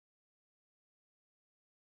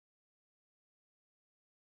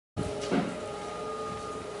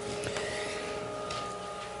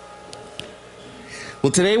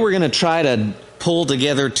Well, today we're going to try to pull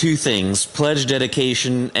together two things: pledge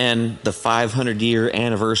dedication and the 500-year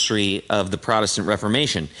anniversary of the Protestant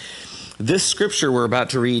Reformation. This scripture we're about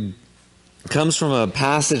to read comes from a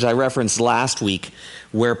passage I referenced last week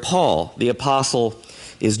where Paul, the apostle,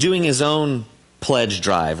 is doing his own pledge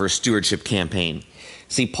drive or stewardship campaign.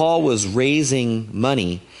 See, Paul was raising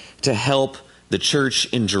money to help the church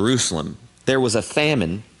in Jerusalem. There was a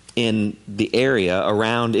famine in the area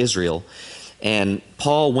around Israel, and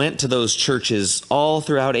Paul went to those churches all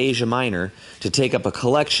throughout Asia Minor to take up a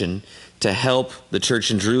collection to help the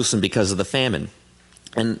church in Jerusalem because of the famine.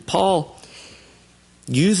 And Paul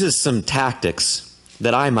uses some tactics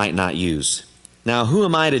that I might not use. Now, who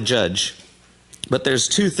am I to judge? But there's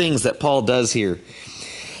two things that Paul does here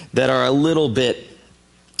that are a little bit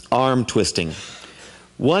arm-twisting.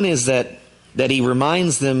 One is that he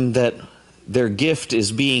reminds them that their gift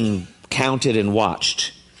is being counted and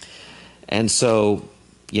watched. And so,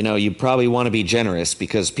 you probably want to be generous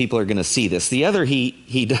because people are going to see this. The other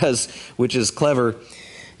he does, which is clever,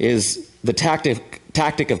 is the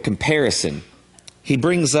tactic of comparison. He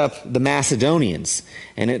brings up the Macedonians,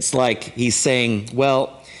 and it's like he's saying,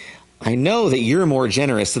 well, I know that you're more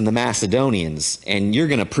generous than the Macedonians, and you're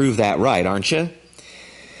going to prove that right, aren't you?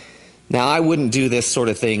 Now, I wouldn't do this sort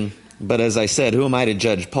of thing, but as I said, who am I to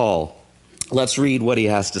judge Paul? Let's read what he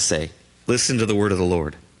has to say. Listen to the word of the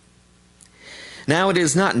Lord. Now it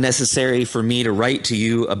is not necessary for me to write to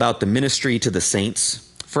you about the ministry to the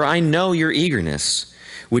saints, for I know your eagerness,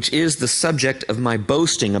 which is the subject of my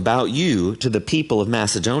boasting about you to the people of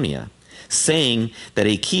Macedonia, saying that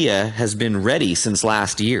Achaia has been ready since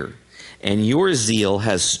last year, and your zeal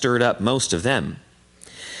has stirred up most of them.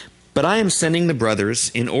 But I am sending the brothers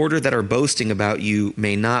in order that our boasting about you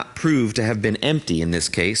may not prove to have been empty in this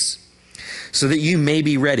case, so that you may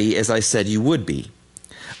be ready as I said you would be.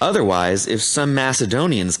 Otherwise, if some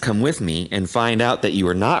Macedonians come with me and find out that you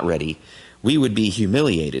are not ready, we would be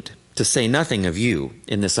humiliated, to say nothing of you,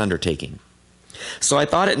 in this undertaking. So I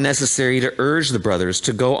thought it necessary to urge the brothers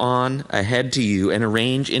to go on ahead to you and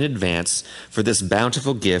arrange in advance for this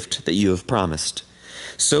bountiful gift that you have promised,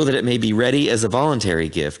 so that it may be ready as a voluntary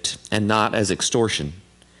gift and not as extortion.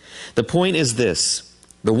 The point is this: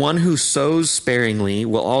 the one who sows sparingly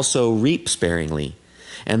will also reap sparingly,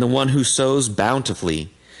 and the one who sows bountifully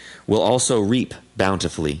will also reap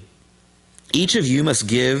bountifully. Each of you must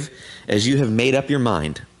give as you have made up your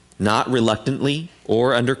mind, not reluctantly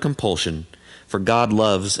or under compulsion, for God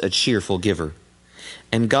loves a cheerful giver.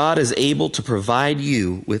 And God is able to provide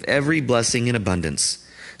you with every blessing in abundance,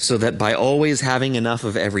 so that by always having enough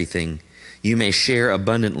of everything, you may share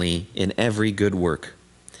abundantly in every good work.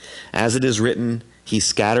 As it is written, He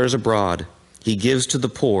scatters abroad, He gives to the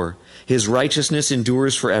poor, His righteousness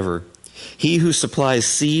endures forever. He who supplies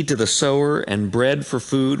seed to the sower and bread for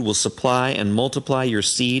food will supply and multiply your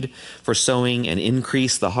seed for sowing and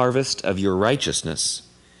increase the harvest of your righteousness.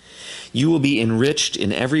 You will be enriched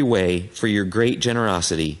in every way for your great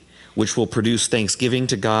generosity, which will produce thanksgiving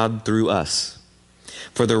to God through us.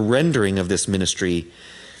 For the rendering of this ministry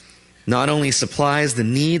not only supplies the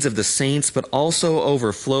needs of the saints, but also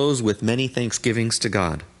overflows with many thanksgivings to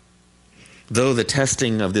God. Though the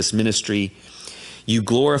testing of this ministry, you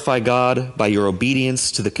glorify God by your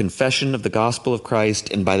obedience to the confession of the gospel of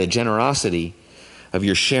Christ and by the generosity of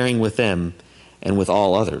your sharing with them and with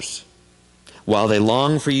all others, while they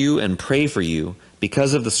long for you and pray for you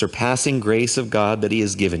because of the surpassing grace of God that He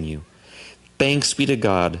has given you. Thanks be to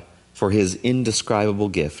God for His indescribable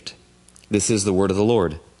gift. This is the word of the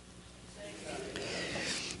Lord.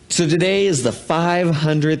 So today is the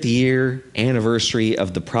 500th year anniversary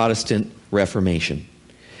of the Protestant Reformation.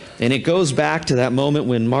 And it goes back to that moment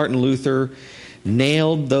when Martin Luther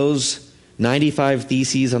nailed those 95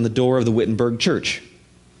 theses on the door of the Wittenberg Church.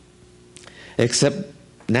 Except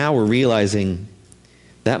now we're realizing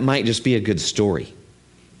that might just be a good story.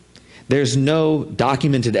 There's no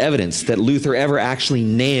documented evidence that Luther ever actually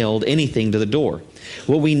nailed anything to the door.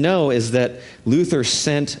 What we know is that Luther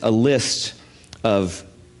sent a list of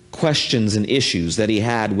questions and issues that he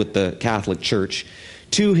had with the Catholic Church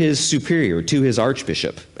to his superior, to his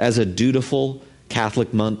archbishop, as a dutiful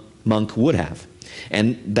Catholic monk would have.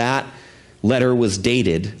 And that letter was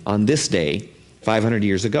dated on this day 500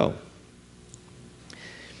 years ago.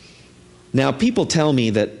 Now, people tell me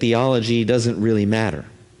that theology doesn't really matter.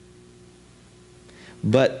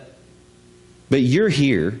 But you're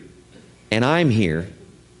here, and I'm here,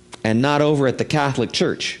 and not over at the Catholic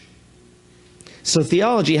Church. So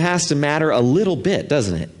theology has to matter a little bit,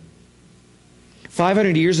 doesn't it?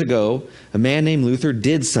 500 years ago, a man named Luther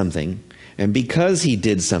did something, and because he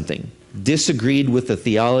did something, disagreed with the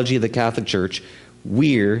theology of the Catholic Church,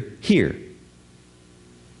 we're here.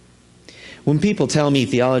 When people tell me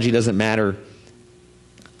theology doesn't matter,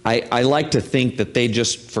 I like to think that they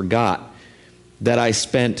just forgot that I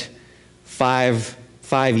spent five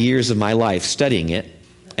years of my life studying it,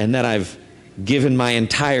 and that I've given my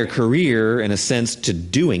entire career, in a sense, to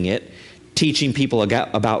doing it. Teaching people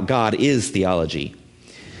about God is theology.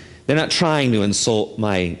 They're not trying to insult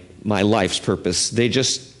my life's purpose. They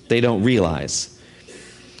don't realize.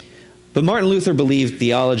 But Martin Luther believed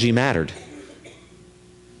theology mattered.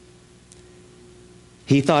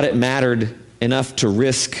 He thought it mattered enough to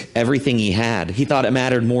risk everything he had. He thought it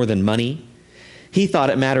mattered more than money. He thought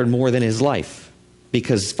it mattered more than his life.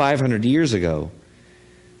 Because 500 years ago,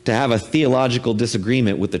 to have a theological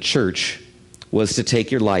disagreement with the church was to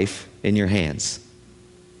take your life in your hands.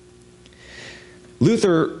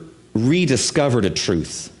 Luther rediscovered a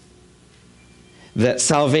truth, that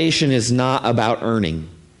salvation is not about earning.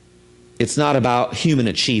 It's not about human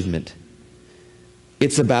achievement.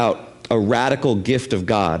 It's about a radical gift of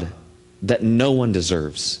God that no one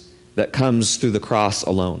deserves, that comes through the cross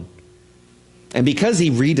alone. And because he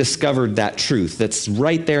rediscovered that truth that's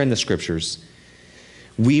right there in the Scriptures,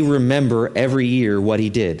 we remember every year what he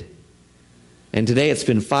did. And today it's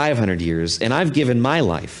been 500 years, and I've given my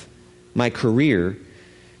life, my career,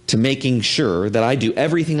 to making sure that I do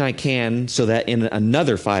everything I can so that in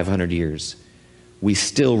another 500 years, we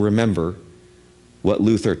still remember what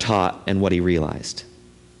Luther taught and what he realized.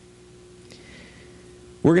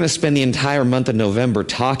 We're going to spend the entire month of November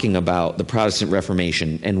talking about the Protestant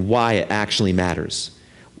Reformation and why it actually matters.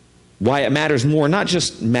 Why it matters more, not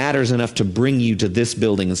just matters enough to bring you to this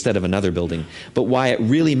building instead of another building, but why it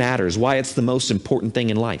really matters, why it's the most important thing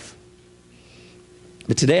in life.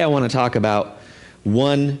 But today I want to talk about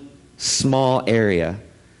one small area,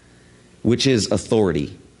 which is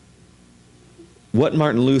authority. What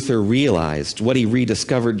Martin Luther realized, what he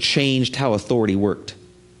rediscovered, changed how authority worked.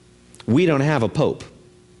 We don't have a pope,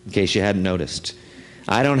 in case you hadn't noticed.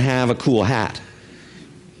 I don't have a cool hat.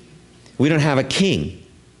 We don't have a king.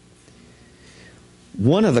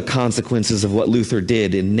 One of the consequences of what Luther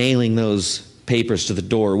did in nailing those papers to the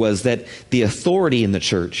door was that the authority in the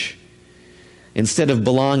church, instead of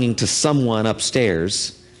belonging to someone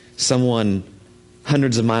upstairs, someone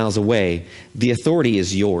hundreds of miles away, the authority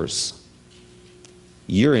is yours.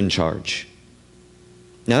 You're in charge.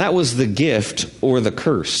 Now that was the gift or the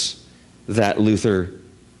curse that Luther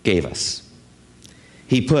gave us.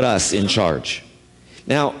 He put us in charge.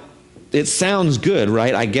 Now, it sounds good,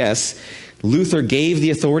 right? I guess. Luther gave the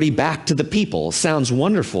authority back to the people. Sounds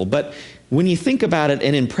wonderful, but when you think about it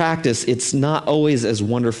and in practice, it's not always as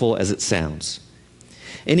wonderful as it sounds.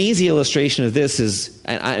 An easy illustration of this is,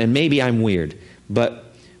 and maybe I'm weird,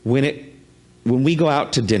 but when we go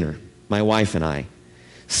out to dinner, my wife and I,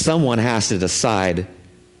 someone has to decide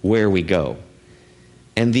where we go.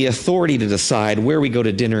 And the authority to decide where we go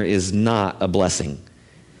to dinner is not a blessing.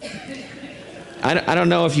 I don't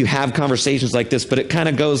know if you have conversations like this, but it kind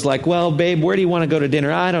of goes like, well, babe, where do you want to go to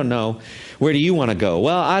dinner? I don't know. Where do you want to go?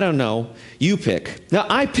 Well, I don't know. You pick. Now,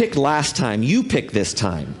 I picked last time. You pick this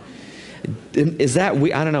time. Is that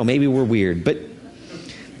weird? I don't know. Maybe we're weird. But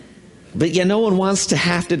yeah, no one wants to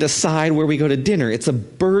have to decide where we go to dinner. It's a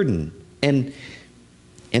burden. And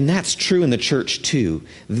that's true in the church too.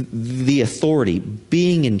 The authority,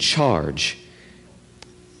 being in charge.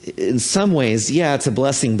 In some ways, yeah, it's a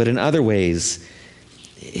blessing, but in other ways,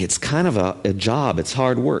 it's kind of a job. It's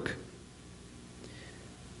hard work.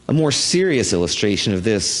 A more serious illustration of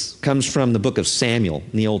this comes from the book of Samuel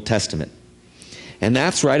in the Old Testament. And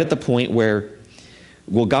that's right at the point where,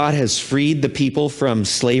 well, God has freed the people from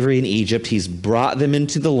slavery in Egypt. He's brought them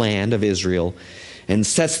into the land of Israel and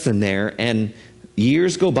sets them there. And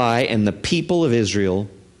years go by, and the people of Israel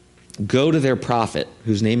go to their prophet,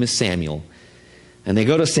 whose name is Samuel. And they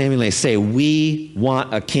go to Samuel and they say, we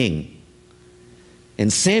want a king.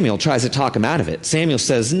 And Samuel tries to talk him out of it. Samuel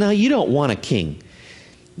says, no, you don't want a king.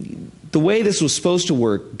 The way this was supposed to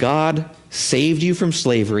work, God saved you from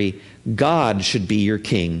slavery. God should be your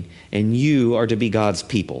king, and you are to be God's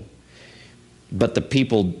people. But the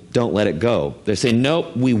people don't let it go. They say,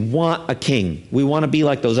 nope, we want a king. We want to be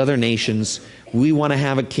like those other nations. We want to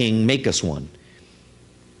have a king. Make us one.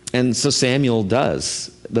 And so Samuel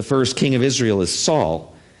does. The first king of Israel is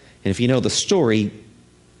Saul. And if you know the story,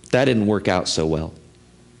 that didn't work out so well.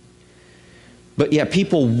 But yet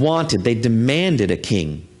people wanted, they demanded a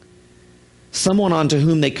king. Someone onto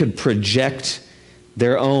whom they could project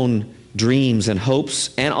their own dreams and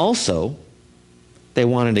hopes. And also, they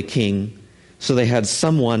wanted a king so they had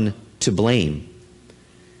someone to blame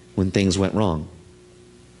when things went wrong.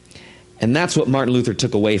 And that's what Martin Luther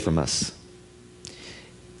took away from us.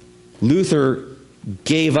 Luther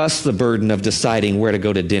gave us the burden of deciding where to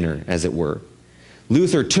go to dinner, as it were.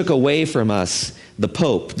 Luther took away from us the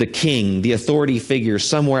Pope, the king, the authority figure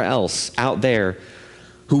somewhere else out there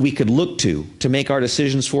who we could look to make our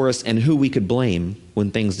decisions for us and who we could blame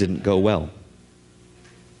when things didn't go well.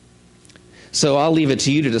 So I'll leave it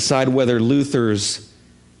to you to decide whether Luther's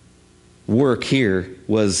work here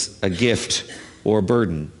was a gift or a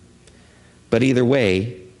burden. But either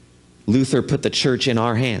way, Luther put the church in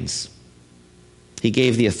our hands. He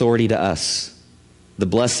gave the authority to us, the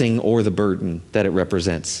blessing or the burden that it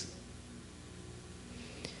represents.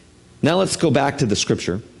 Now let's go back to the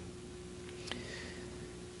scripture.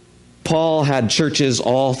 Paul had churches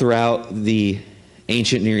all throughout the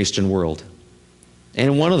ancient Near Eastern world. And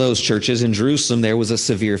in one of those churches in Jerusalem, there was a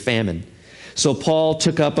severe famine. So Paul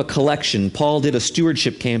took up a collection. Paul did a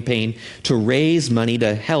stewardship campaign to raise money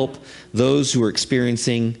to help those who were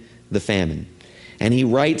experiencing the famine. And he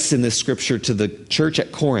writes in this scripture to the church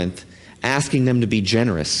at Corinth, asking them to be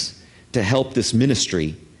generous to help this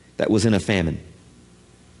ministry that was in a famine.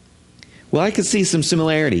 Well, I could see some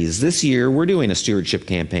similarities. This year, we're doing a stewardship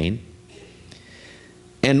campaign,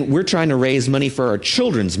 and we're trying to raise money for our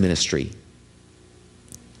children's ministry.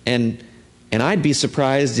 And I'd be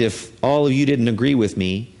surprised if all of you didn't agree with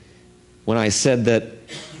me when I said that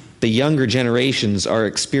the younger generations are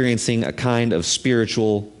experiencing a kind of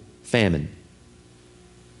spiritual famine.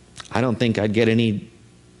 I don't think I'd get any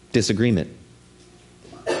disagreement.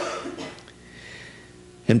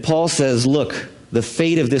 And Paul says, look, the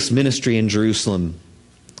fate of this ministry in Jerusalem,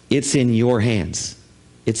 it's in your hands.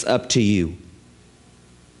 It's up to you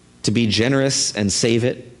to be generous and save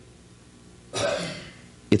it.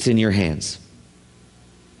 It's in your hands.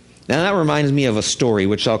 Now that reminds me of a story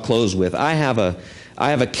which I'll close with. I have a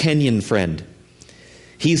Kenyan friend.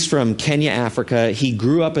 He's from Kenya, Africa. He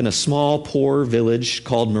grew up in a small, poor village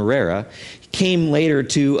called Marera. He came later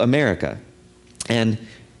to America and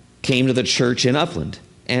came to the church in Upland.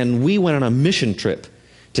 And we went on a mission trip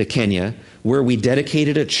to Kenya where we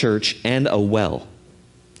dedicated a church and a well.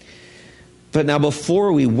 But now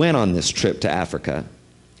before we went on this trip to Africa,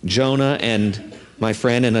 Jonah and my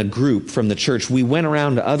friend and a group from the church, we went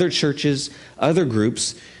around to other churches, other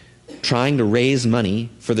groups, trying to raise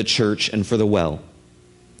money for the church and for the well.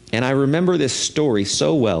 And I remember this story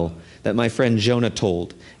so well that my friend Jonah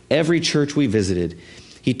told. Every church we visited,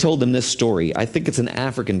 he told them this story. I think it's an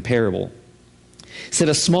African parable. He said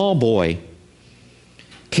a small boy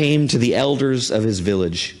came to the elders of his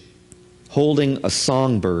village holding a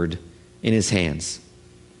songbird in his hands.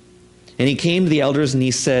 And he came to the elders and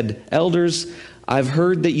he said, "Elders, I've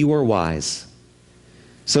heard that you are wise.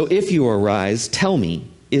 So if you are wise, tell me,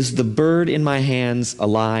 is the bird in my hands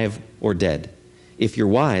alive or dead? If you're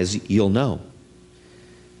wise, you'll know."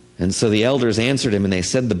 And so the elders answered him and they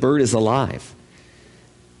said, "The bird is alive."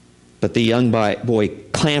 But the young boy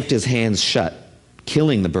clamped his hands shut,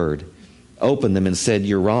 killing the bird, opened them and said,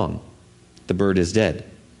 "You're wrong. The bird is dead."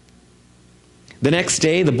 The next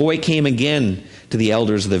day, the boy came again to the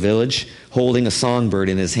elders of the village, holding a songbird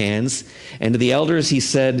in his hands. And to the elders he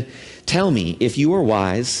said, "Tell me, if you are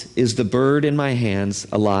wise, is the bird in my hands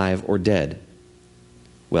alive or dead?"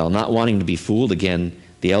 Well, not wanting to be fooled again,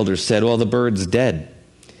 the elders said, "Well, the bird's dead."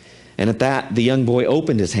 And at that, the young boy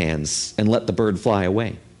opened his hands and let the bird fly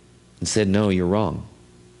away and said, "No, you're wrong."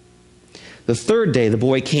 The third day, the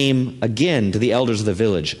boy came again to the elders of the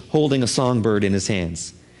village, holding a songbird in his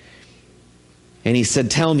hands. And he said,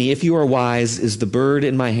 "Tell me, if you are wise, is the bird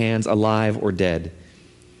in my hands alive or dead?"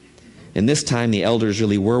 And this time the elders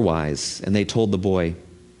really were wise, and they told the boy,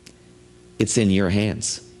 "It's in your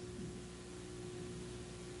hands."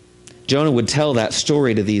 Jonah would tell that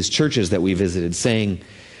story to these churches that we visited, saying,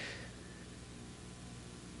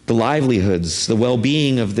 the livelihoods, the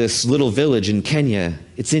well-being of this little village in Kenya,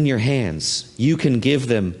 it's in your hands. You can give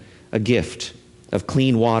them a gift of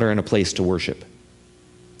clean water and a place to worship.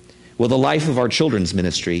 Well, the life of our children's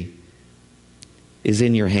ministry is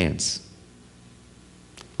in your hands.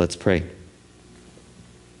 Let's pray.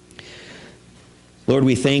 Lord,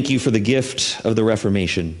 we thank you for the gift of the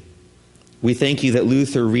Reformation. We thank you that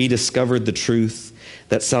Luther rediscovered the truth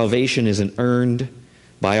that salvation isn't earned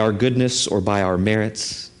by our goodness or by our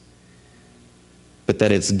merits, but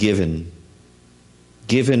that it's given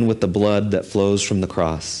with the blood that flows from the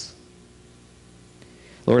cross.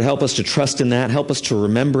 Lord, help us to trust in that. Help us to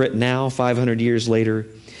remember it now, 500 years later.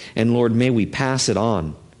 And Lord, may we pass it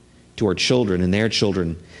on to our children and their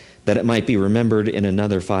children, that it might be remembered in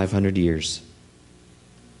another 500 years.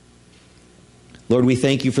 Lord, we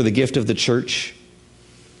thank you for the gift of the church.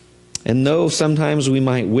 And though sometimes we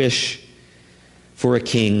might wish for a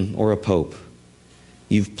king or a pope,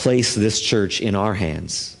 You've placed this church in our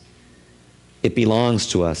hands. It belongs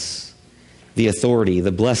to us. The authority,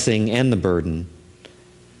 the blessing, and the burden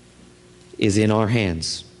is in our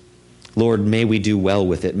hands. Lord, may we do well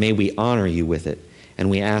with it. May we honor you with it. And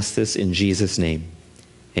we ask this in Jesus' name.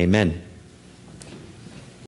 Amen.